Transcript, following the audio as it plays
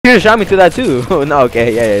could have shot me through that too. No,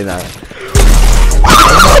 okay, yeah, no.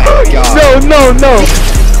 No.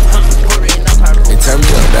 Hey, turn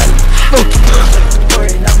me up, daddy.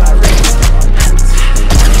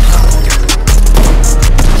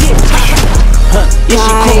 Yeah,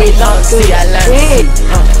 she call me LANCEY, I LANCEY.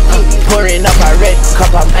 Pouring up a red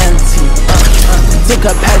cup, I'm anti. Took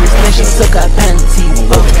her Paris, then she took her panties.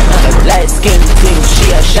 Light skin thing,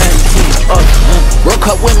 she a shanty. Broke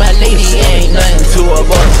up with my lady, ain't nothing to her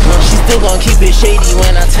boss. She still gon' keep it shady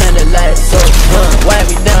when I turn the lights off. Wipe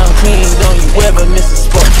me down clean, don't you ever miss a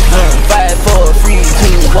spot. 5 for a free,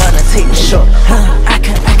 2 wanna take a shot. I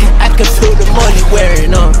can feel the money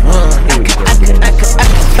wearing on. I can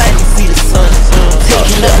finally see the sun.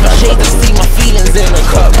 Taking up my shade to see my feelings in the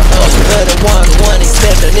cup. The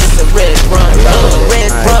 117, it's a red rum.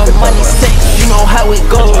 Red rum, money sex, you know how it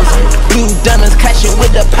goes. Blue diamonds catching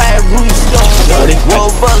with the Pyru stone.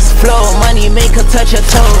 Robust flow, money make her touch her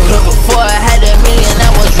toes. Before I had $1 million,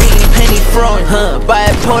 I was really penny throwing.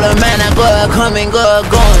 Bipolar man, I gotta come and go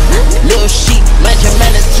going. Little sheep, magic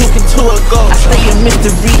man is talking to a go. I stay a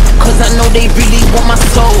mystery, cause I know they really want my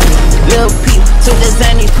soul. Lil' Peep, till there's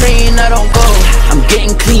any praying I don't go. I'm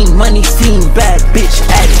getting clean, money seen, bad bitch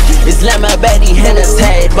addict. Islamabadi henna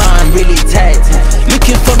tied, but I'm really tight.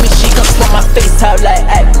 Looking for me, she gon' swap my face out like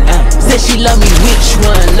Said she love me, which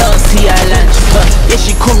one? LANCEY, I LANCEY. Yeah,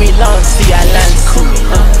 she call me LANCEY, I LANCEY.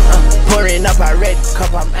 Pouring up a red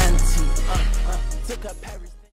cup, I'm anti. Took a Paris.